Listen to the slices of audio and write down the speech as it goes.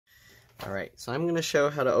Alright, so I'm going to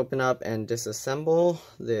show how to open up and disassemble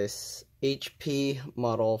this HP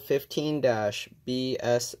model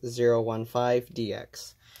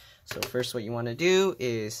 15-BS015DX. So first what you want to do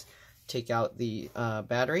is take out the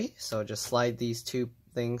battery. So just slide these two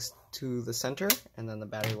things to the center and then the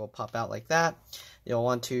battery will pop out like that. You'll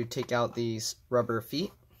want to take out these rubber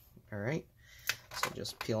feet. Alright, so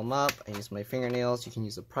just peel them up. I use my fingernails. You can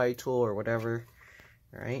use a pry tool or whatever.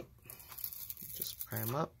 Alright, just pry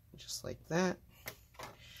them up. Just like that.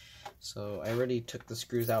 So I already took the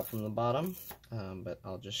screws out from the bottom, but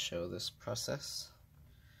I'll just show this process.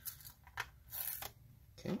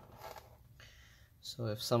 Okay. So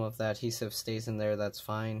if some of that adhesive stays in there, that's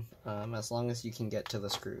fine, as long as you can get to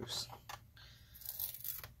the screws.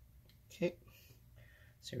 Okay.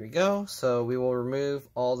 So here we go. So we will remove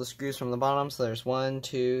all the screws from the bottom. So there's 1,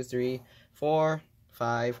 2, 3, 4,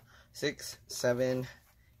 5, 6, 7,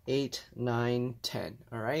 8, 9, 10.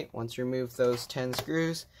 Alright, once you remove those 10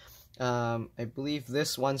 screws, I believe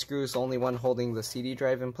this one screw is the only one holding the CD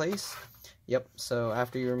drive in place. Yep, so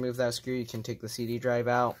after you remove that screw, you can take the CD drive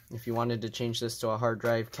out. If you wanted to change this to a hard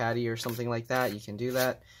drive caddy or something like that, you can do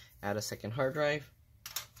that. Add a second hard drive.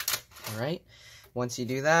 Alright, once you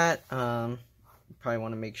do that, you probably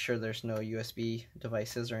want to make sure there's no USB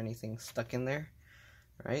devices or anything stuck in there.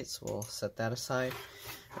 Alright, so we'll set that aside.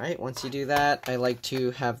 Alright, once you do that, I like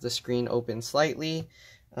to have the screen open slightly.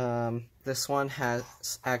 This one has,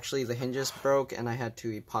 actually the hinges broke and I had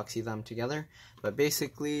to epoxy them together. But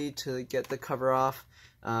basically, to get the cover off,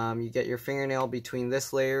 you get your fingernail between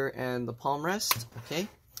this layer and the palm rest, okay?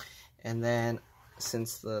 And then,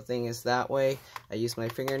 since the thing is that way, I use my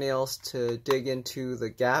fingernails to dig into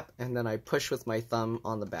the gap and then I push with my thumb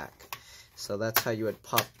on the back. So that's how you would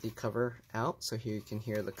pop the cover out. So here you can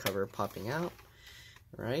hear the cover popping out.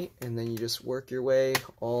 Right, and then you just work your way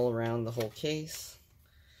all around the whole case.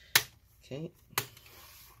 Okay.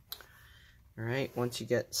 Alright, once you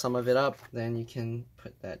get some of it up, then you can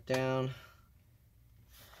put that down.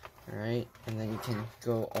 Alright, and then you can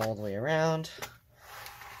go all the way around.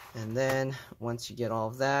 And then, once you get all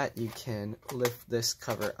of that, you can lift this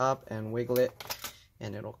cover up and wiggle it,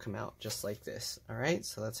 and it'll come out just like this. Alright,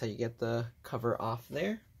 so that's how you get the cover off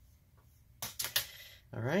there.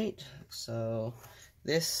 Alright, so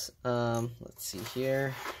this, let's see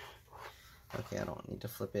here. Okay, I don't need to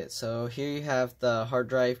flip it. So here you have the hard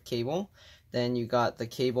drive cable. Then you got the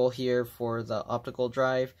cable here for the optical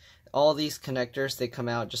drive. All these connectors, they come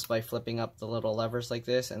out just by flipping up the little levers like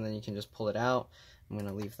this, and then you can just pull it out. I'm going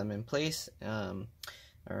to leave them in place.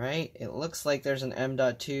 Alright, it looks like there's an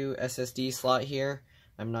M.2 SSD slot here.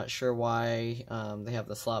 I'm not sure why they have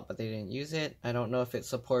the slot, but they didn't use it. I don't know if it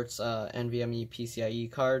supports NVMe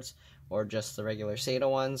PCIe cards or just the regular SATA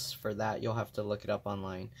ones. For that, you'll have to look it up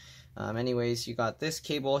online. Anyways, you got this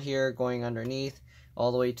cable here going underneath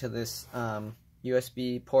all the way to this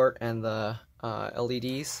USB port and the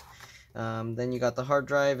LEDs. Then you got the hard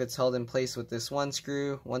drive. It's held in place with this one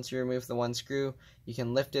screw. Once you remove the one screw, you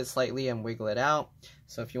can lift it slightly and wiggle it out.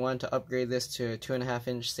 So if you want to upgrade this to a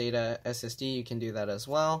 2.5-inch SATA SSD, you can do that as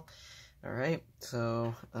well. Alright,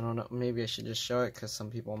 so I don't know, maybe I should just show it because some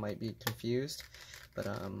people might be confused. But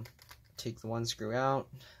take the one screw out,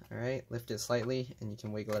 alright, lift it slightly, and you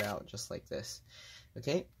can wiggle it out just like this.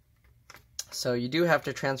 Okay, so you do have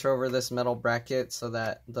to transfer over this metal bracket so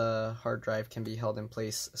that the hard drive can be held in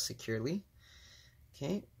place securely.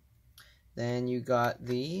 Okay, then you got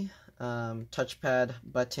the touchpad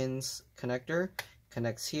buttons connector,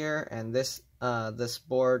 connects here, and this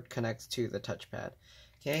board connects to the touchpad.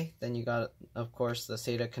 Okay, then you got, of course, the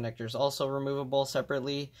SATA connector is also removable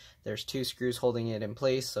separately. There's 2 screws holding it in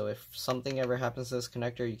place, so if something ever happens to this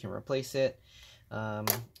connector, you can replace it.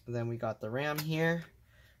 Then we got the RAM here.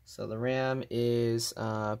 So the RAM is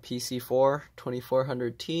PC4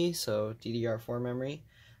 2400T, so DDR4 memory.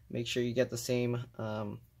 Make sure you get the same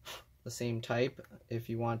type if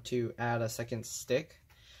you want to add a second stick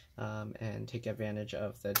and take advantage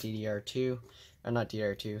of the DDR2, or not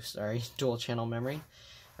DDR2, sorry, dual channel memory.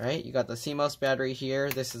 Alright, you got the CMOS battery here.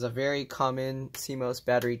 This is a very common CMOS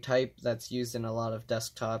battery type that's used in a lot of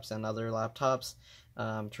desktops and other laptops.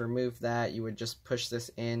 To remove that, you would just push this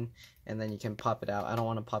in and then you can pop it out. I don't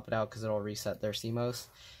want to pop it out because it'll reset their CMOS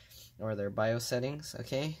or their BIOS settings.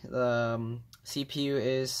 Okay, the CPU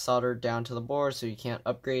is soldered down to the board, so you can't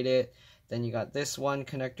upgrade it. Then you got this one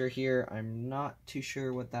connector here. I'm not too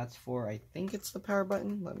sure what that's for. I think it's the power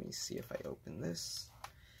button. Let me see if I open this.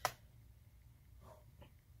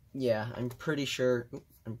 Yeah, I'm pretty sure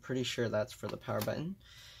that's for the power button.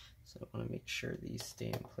 So I want to make sure these stay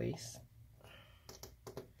in place.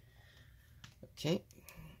 Okay,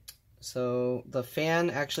 So the fan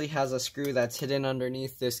actually has a screw that's hidden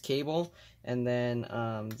underneath this cable, and then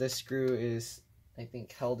this screw is, I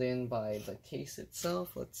think, held in by the case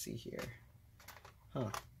itself. Let's see here. Huh.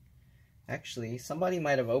 Actually, somebody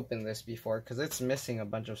might have opened this before because it's missing a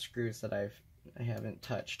bunch of screws that I haven't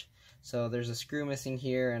touched. So there's a screw missing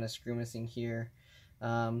here and a screw missing here.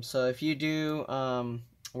 So if you do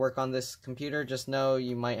work on this computer, just know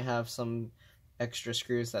you might have some extra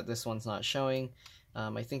screws that this one's not showing.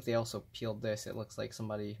 I think they also peeled this. It looks like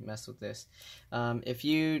somebody messed with this. If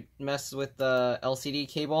you mess with the LCD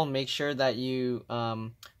cable, make sure that you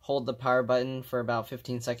hold the power button for about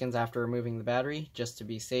 15 seconds after removing the battery, just to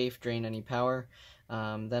be safe, drain any power.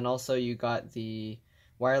 Then also you got the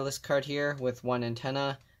wireless card here with one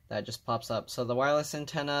antenna that just pops up. So the wireless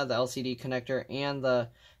antenna, the LCD connector, and the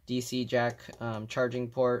DC jack charging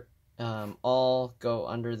port all go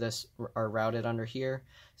under this, are routed under here.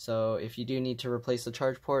 So if you do need to replace the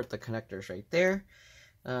charge port, the connector's right there.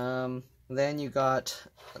 Then you got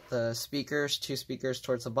the speakers, 2 speakers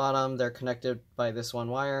towards the bottom. They're connected by this one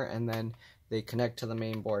wire, and then they connect to the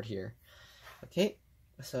main board here. Okay,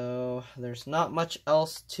 so there's not much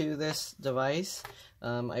else to this device.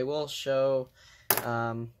 I will show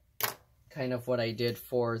kind of what I did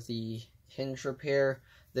for the hinge repair.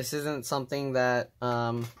 This isn't something that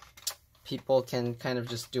people can kind of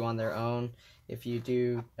just do on their own. If you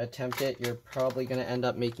do attempt it, you're probably going to end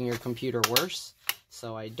up making your computer worse.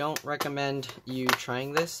 So I don't recommend you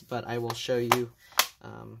trying this, but I will show you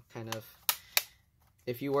kind of,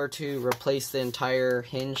 if you were to replace the entire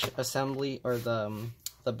hinge assembly, or the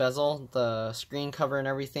bezel, the screen cover and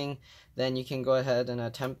everything, then you can go ahead and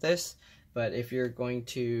attempt this. But if you're going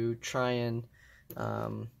to try and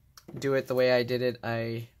do it the way I did it,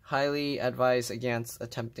 I highly advise against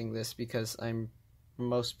attempting this, because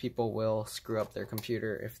most people will screw up their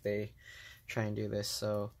computer if they try and do this.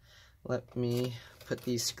 So let me put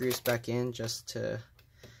these screws back in just to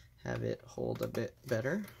have it hold a bit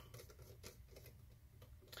better.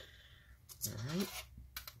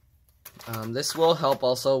 Alright. This will help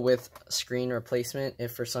also with screen replacement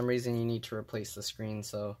if for some reason you need to replace the screen.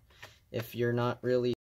 So if you're not really